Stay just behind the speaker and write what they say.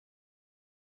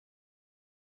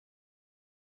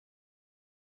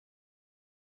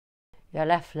You're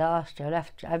left lost, you're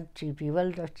left empty,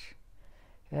 bewildered.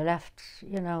 You're left,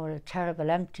 you know, with a terrible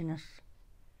emptiness.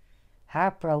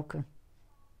 Heartbroken.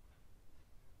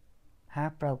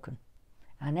 Heartbroken.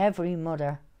 And every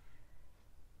mother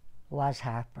was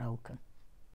heartbroken.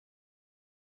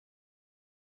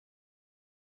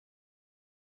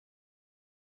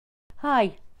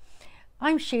 Hi,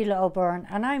 I'm Sheila O'Byrne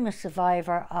and I'm a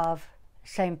survivor of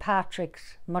St.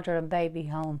 Patrick's Mother and Baby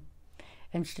Home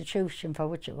institution, for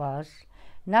which it was,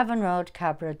 Navan Road,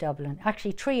 Cabra, Dublin.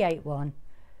 Actually 381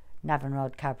 Navan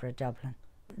Road, Cabra, Dublin.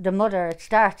 The mother, it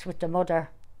starts with the mother,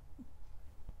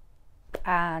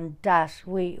 and that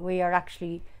we are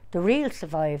actually the real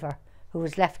survivor who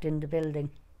was left in the building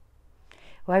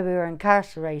while we were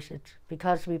incarcerated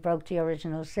because we broke the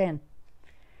original sin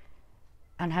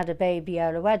and had a baby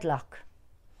out of wedlock.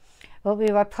 But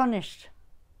we were punished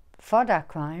for that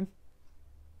crime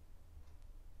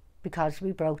because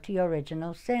we broke the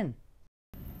original sin.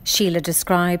 Sheila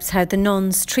describes how the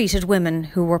nuns treated women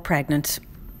who were pregnant.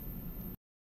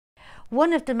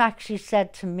 One of them actually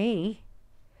said to me,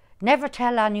 "Never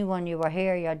tell anyone you were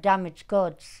here, you're damaged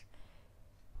goods.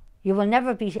 You will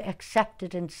never be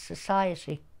accepted in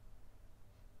society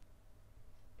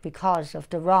because of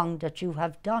the wrong that you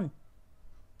have done."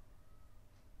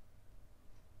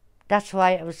 That's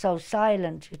why it was so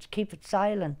silent, to keep it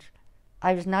silent.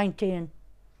 I was 19.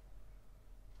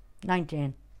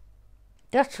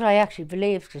 That's what I actually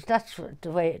believed, because that's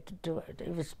the way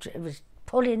it was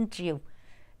put into you,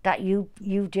 that you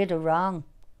did a wrong.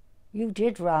 You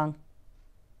did wrong.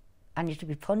 And you're to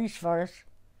be punished for it,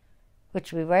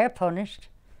 which we were punished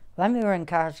when we were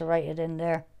incarcerated in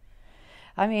there.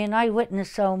 I mean, I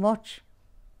witnessed so much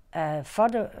for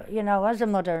the, you know, as a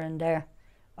mother in there.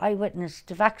 I witnessed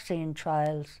the vaccine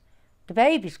trials. The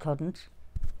babies couldn't.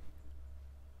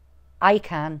 I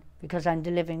can, because I'm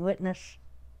the living witness.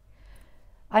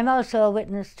 I'm also a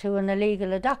witness to an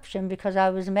illegal adoption because I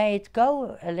was made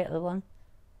go a little one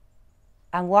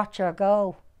and watch her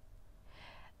go.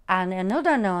 And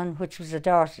another nun, which was a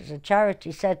daughter's of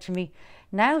charity, said to me,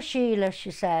 "Now, Sheila,"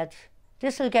 she said,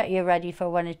 "this'll get you ready for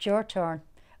when it's your turn.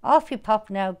 Off you pop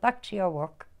now, back to your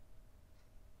work."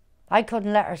 I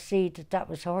couldn't let her see that that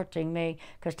was hurting me,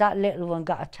 because that little one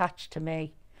got attached to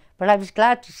me. But I was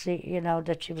glad to see, you know,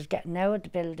 that she was getting out of the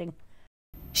building.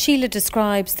 Sheila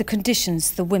describes the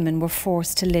conditions the women were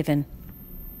forced to live in.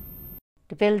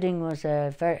 The building was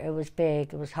it was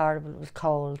big, it was horrible, it was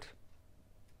cold.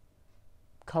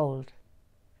 Cold.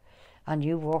 And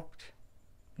you worked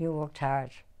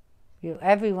hard.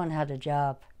 Everyone had a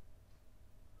job.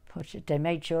 But they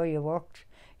made sure you worked.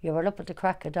 You were up at the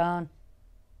crack of dawn.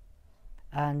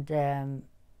 And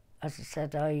as I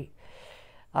said,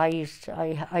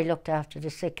 I looked after the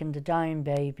sick and the dying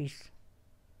babies.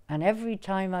 And every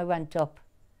time I went up,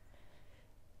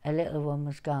 a little one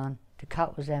was gone. The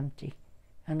cot was empty.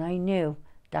 And I knew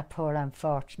that poor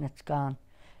unfortunate's gone.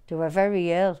 They were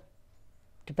very ill,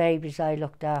 the babies I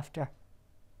looked after.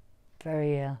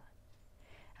 Very ill.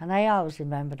 And I always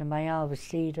remember them, I always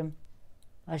see them.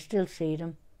 I still see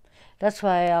them. That's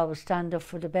why I always stand up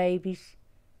for the babies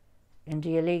in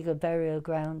the illegal burial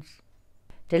grounds.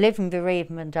 The living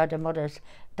bereavement are the mothers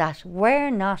that were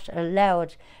not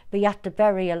allowed be at the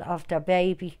burial of their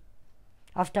baby,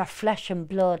 of their flesh and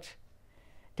blood.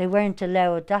 They weren't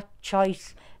allowed. That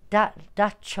choice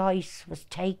was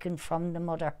taken from the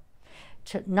mother,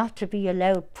 not to be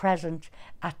allowed present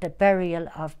at the burial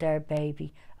of their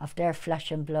baby, of their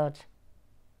flesh and blood.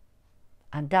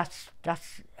 And that's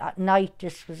at night.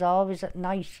 This was always at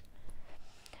night.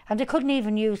 And they couldn't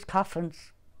even use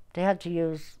coffins. They had to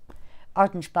use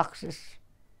orange boxes.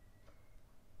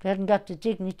 They hadn't got the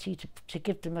dignity to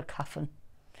give them a coffin,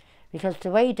 because the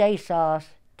way they saw it,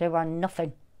 they were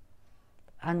nothing.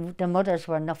 And the mothers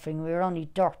were nothing. We were only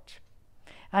dirt.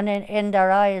 And in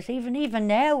their eyes, even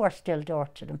now, we're still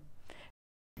dirt to them.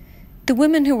 The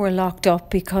women who were locked up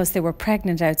because they were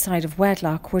pregnant outside of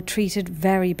wedlock were treated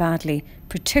very badly,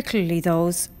 particularly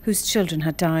those whose children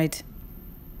had died.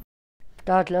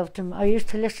 God loved them. I used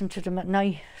to listen to them at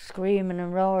night, screaming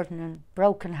and roaring and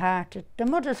broken-hearted. The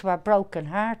mothers were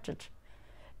broken-hearted.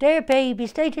 Their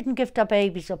babies, they didn't give their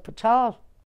babies up at all.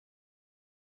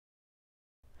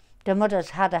 The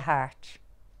mothers had a heart,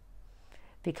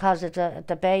 because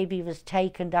the baby was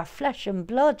taken, their flesh and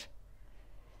blood,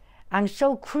 and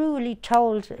so cruelly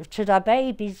told to their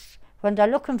babies when they're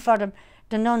looking for them,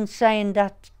 the nuns saying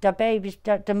that their babies,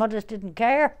 the mothers didn't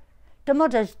care. The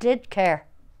mothers did care.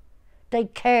 They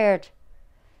cared.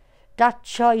 That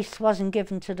choice wasn't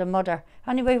given to the mother.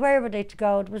 Anyway, where were they to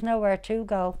go? There was nowhere to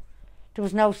go. There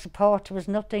was no support. There was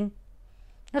nothing.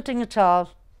 Nothing at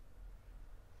all.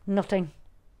 Nothing.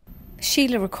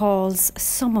 Sheila recalls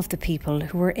some of the people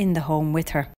who were in the home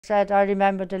with her. Said I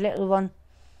remember the little one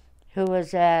who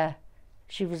was,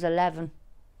 she was 11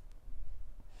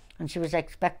 and she was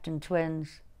expecting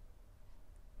twins.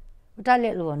 But that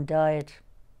little one died.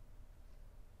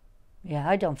 Yeah,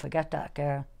 I don't forget that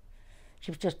girl.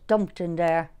 She was just dumped in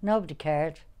there. Nobody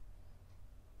cared.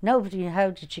 Nobody, how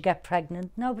did she get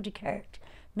pregnant? Nobody cared.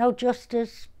 No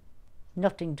justice.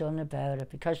 Nothing done about it,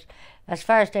 because as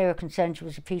far as they were concerned, she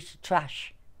was a piece of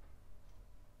trash.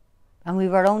 And we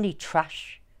were only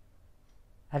trash.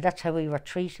 And that's how we were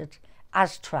treated,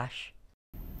 as trash.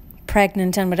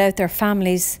 Pregnant and without their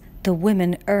families, the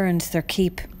women earned their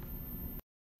keep.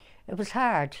 It was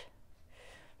hard.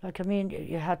 Like, I mean,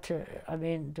 you had to, I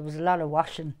mean, there was a lot of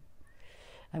washing.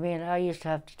 I mean, I used to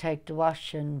have to take the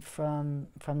washing from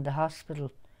the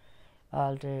hospital,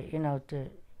 all the, you know,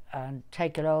 and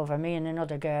take it over. Me and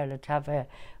another girl would have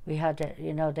we had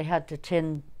you know, they had the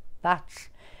tin bats,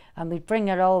 and we'd bring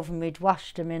it over and we'd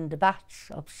wash them in the bats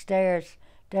upstairs,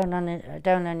 down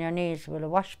on your knees with a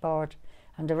washboard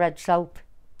and the red soap.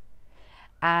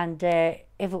 And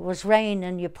if it was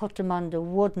raining, you put them on the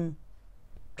wooden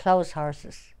clothes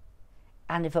horses,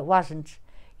 and if it wasn't,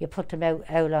 you put them out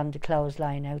on the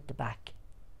clothesline out the back.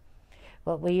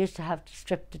 But we used to have to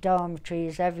strip the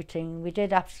dormitories, everything. We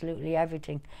did absolutely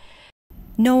everything.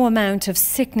 No amount of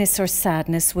sickness or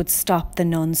sadness would stop the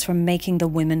nuns from making the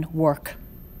women work.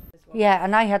 Yeah,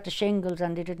 and I had the shingles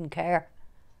and they didn't care.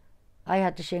 I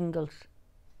had the shingles.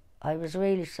 I was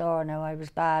really sore now, I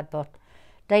was bad, but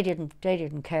they didn't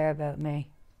care about me.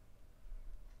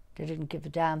 They didn't give a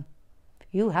damn.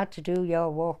 You had to do your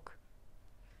work.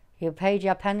 You paid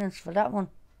your penance for that one.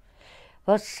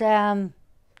 But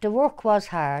the work was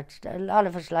hard. A lot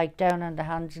of us, like, down on the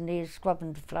hands and knees,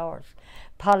 scrubbing the floors,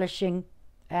 polishing,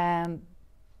 handling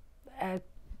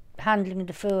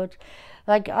the food.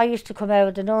 Like, I used to come out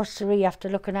of the nursery after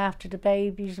looking after the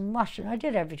babies and washing. I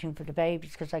did everything for the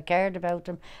babies because I cared about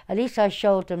them. At least I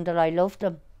showed them that I loved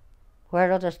them,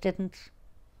 where others didn't.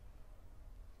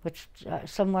 Which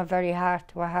some were very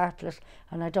heartless,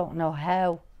 and I don't know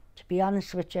how, to be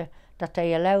honest with you, that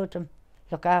they allowed them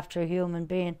look after a human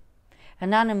being.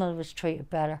 An animal was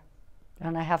treated better,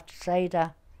 and I have to say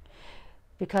that,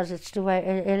 because it's the way,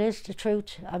 it is the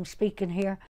truth. I'm speaking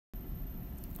here.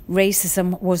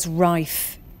 Racism was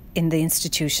rife in the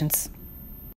institutions.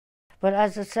 But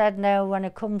as I said now, when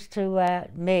it comes to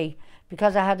me,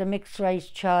 because I had a mixed race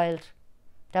child,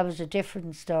 that was a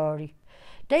different story.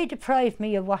 They deprived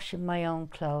me of washing my own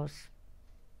clothes.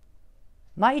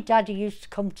 My daddy used to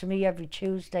come to me every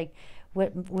Tuesday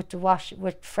with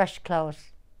fresh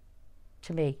clothes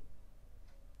to me.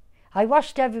 I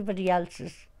washed everybody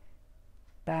else's,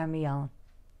 bar me own.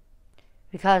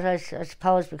 Because I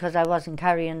suppose because I wasn't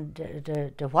carrying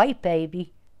the white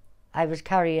baby, I was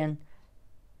carrying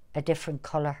a different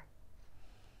colour.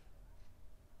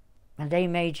 And they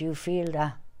made you feel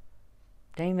that.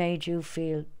 They made you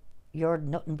feel you're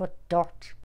nothing but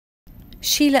dirt.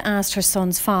 Sheila asked her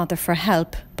son's father for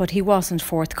help, but he wasn't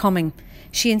forthcoming.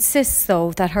 She insists,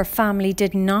 though, that her family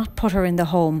did not put her in the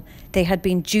home. They had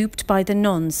been duped by the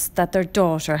nuns that their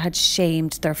daughter had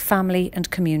shamed their family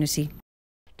and community.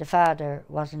 The father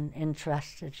wasn't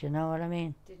interested, you know what I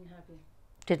mean? Didn't have you?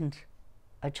 Didn't.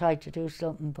 I tried to do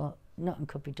something, but nothing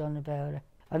could be done about it.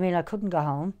 I mean, I couldn't go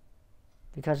home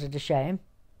because of the shame,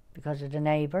 because of the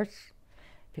neighbours,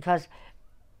 because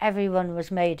everyone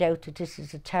was made out that this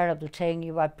is a terrible thing.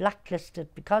 You were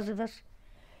blacklisted because of it.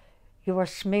 You were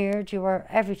smeared, you were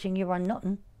everything, you were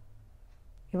nothing.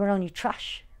 You were only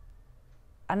trash.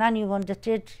 And anyone that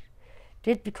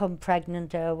did become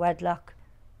pregnant out of wedlock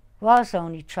was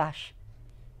only trash.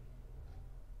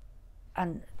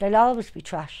 And they'll always be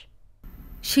trash.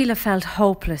 Sheila felt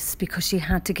hopeless because she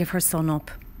had to give her son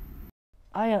up.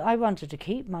 I wanted to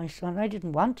keep my son. I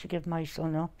didn't want to give my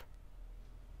son up.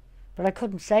 But I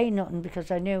couldn't say nothing because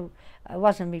I knew I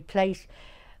wasn't my place.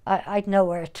 I'd know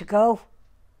where to go.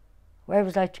 Where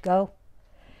was I to go?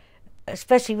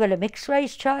 Especially with a mixed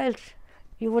race child.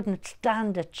 You wouldn't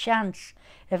stand a chance.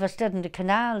 If I stood in the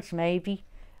canals, maybe,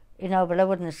 you know, but I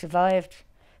wouldn't have survived.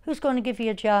 Who's going to give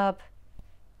you a job?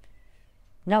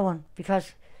 No one,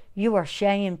 because you were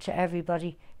shame to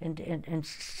everybody in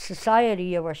society.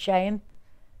 You were shame.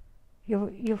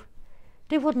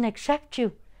 They wouldn't accept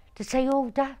you. They say,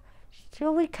 "Oh,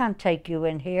 we can't take you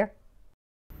in here."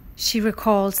 She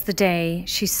recalls the day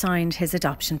she signed his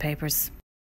adoption papers.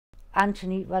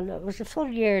 Anthony, well, it was a full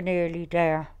year nearly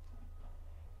there.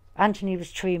 Anthony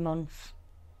was 3 months,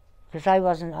 because I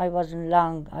wasn't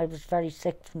long. I was very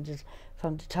sick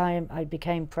from the time I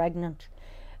became pregnant,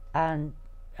 and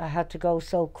I had to go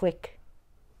so quick.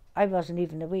 I wasn't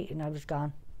even a week and I was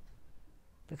gone,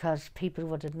 because people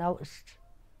would have noticed.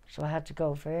 So I had to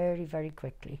go very, very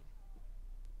quickly.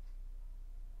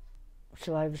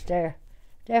 So I was there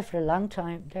for a long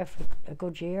time, there for a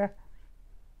good year.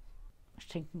 I was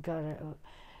thinking, God,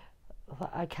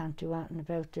 I can't do anything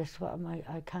about this. What am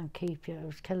I can't keep you. It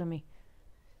was killing me.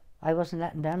 I wasn't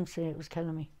letting them see it was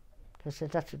killing me. They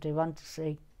said that's what they want to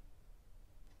see.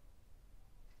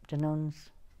 The nuns.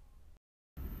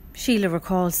 Sheila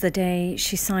recalls the day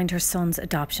she signed her son's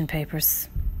adoption papers.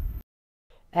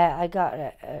 I got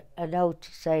a note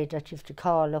to say that you have to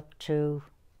call up to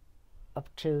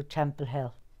Temple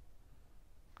Hill.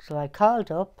 So I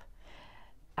called up,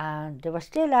 and they were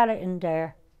still at it in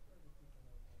there.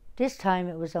 This time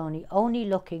it was only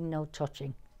looking, no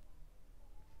touching.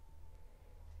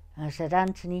 And I said,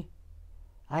 Anthony,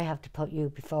 I have to put you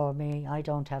before me. I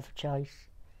don't have a choice.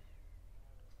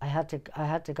 I had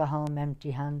to go home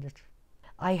empty-handed.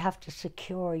 I have to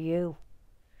secure you.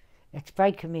 It's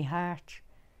breaking me heart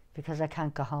because I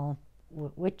can't go home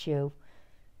with you.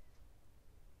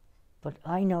 But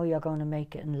I know you're going to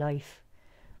make it in life.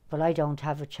 But I don't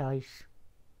have a choice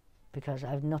because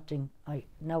I've nothing,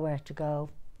 nowhere to go.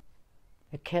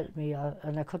 It killed me,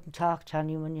 and I couldn't talk to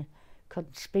anyone,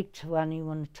 couldn't speak to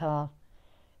anyone at all.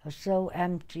 I was so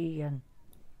empty, and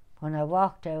when I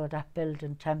walked out of that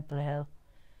building, Temple Hill,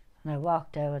 and I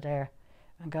walked out of there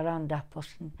and got on that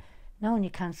bus, and no, and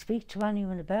you can't speak to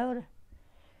anyone about it.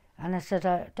 And I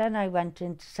said, then I went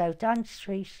into South Ann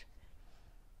Street,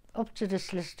 up to the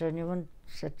solicitor, and you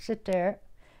said, sit there.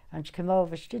 And she came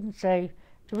over, she didn't say,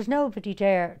 there was nobody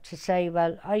there to say,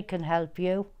 well, I can help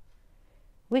you.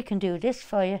 We can do this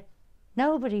for you.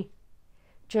 Nobody.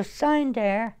 Just sign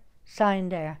there,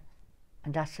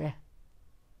 and that's it.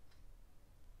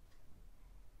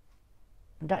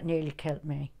 And that nearly killed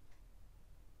me.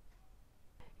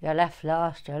 You're left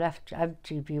lost, you're left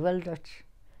empty, bewildered.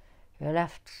 You're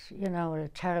left, you know, with a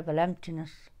terrible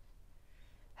emptiness.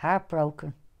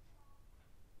 Heartbroken.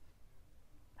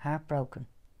 Heartbroken.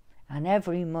 And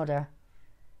every mother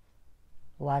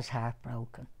was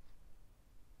heartbroken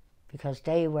because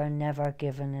they were never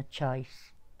given a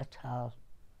choice at all.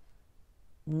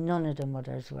 None of the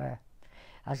mothers were.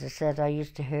 As I said, I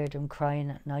used to hear them crying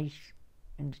at night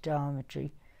in the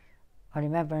dormitory. I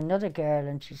remember another girl,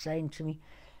 and she's saying to me,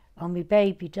 oh, my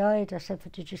baby died. I said,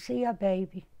 but did you see your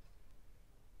baby?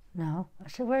 No. I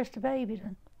said, where's the baby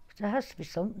then? There has to be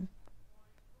something.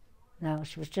 No,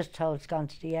 she was just told it's gone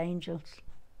to the angels.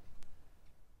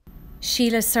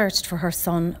 Sheila searched for her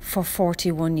son for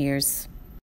 41 years.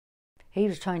 He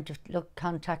was trying to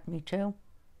contact me too.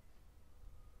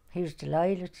 He was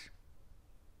delighted.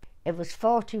 It was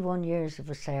 41 years of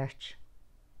a search.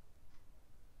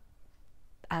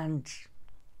 And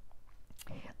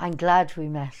I'm glad we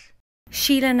met.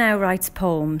 Sheila now writes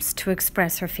poems to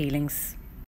express her feelings.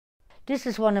 This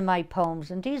is one of my poems,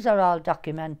 and these are all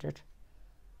documented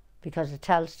because it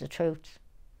tells the truth.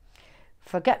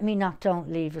 Forget me not,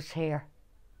 don't leave us here,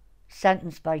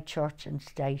 sentenced by church and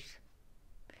state.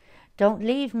 Don't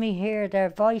leave me here, their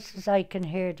voices I can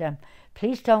hear them.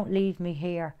 Please don't leave me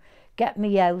here. Get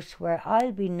me out where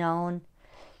I'll be known,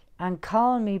 and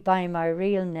call me by my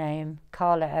real name,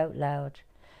 call it out loud,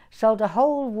 so the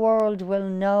whole world will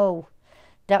know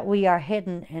that we are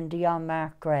hidden in the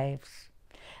unmarked graves.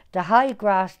 The high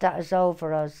grass that is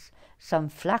over us, some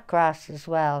flat grass as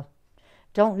well.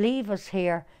 Don't leave us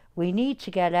here. We need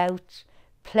to get out,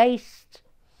 placed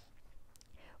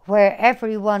where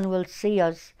everyone will see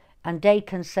us and they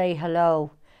can say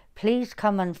hello. Please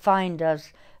come and find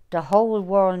us. The whole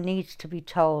world needs to be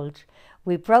told.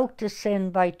 We broke the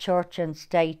sin by church and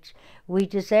state. We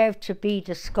deserve to be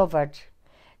discovered,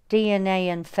 DNA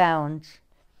and found.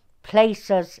 Place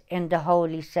us in the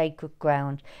holy sacred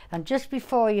ground. And just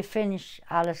before you finish,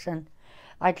 Alison,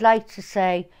 I'd like to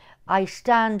say I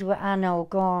stand with Anna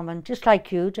O'Gorman, just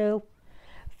like you do,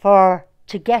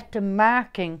 to get the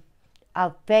marking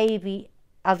of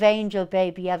angel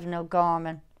baby Evan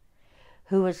O'Gorman,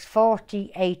 who is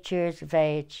 48 years of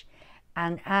age.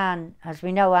 And Anne, as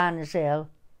we know, Anne is ill,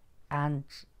 and,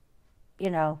 you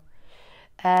know,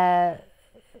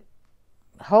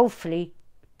 hopefully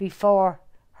before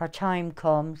her time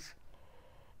comes,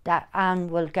 that Anne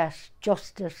will get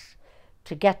justice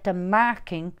to get the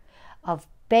marking of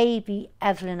baby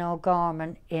Evelyn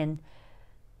O'Gorman in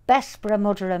Bessborough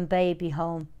Mother and Baby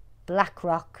Home,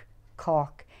 Blackrock,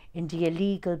 Cork, in the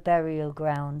illegal burial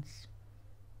grounds.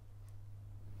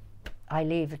 I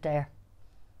leave it there.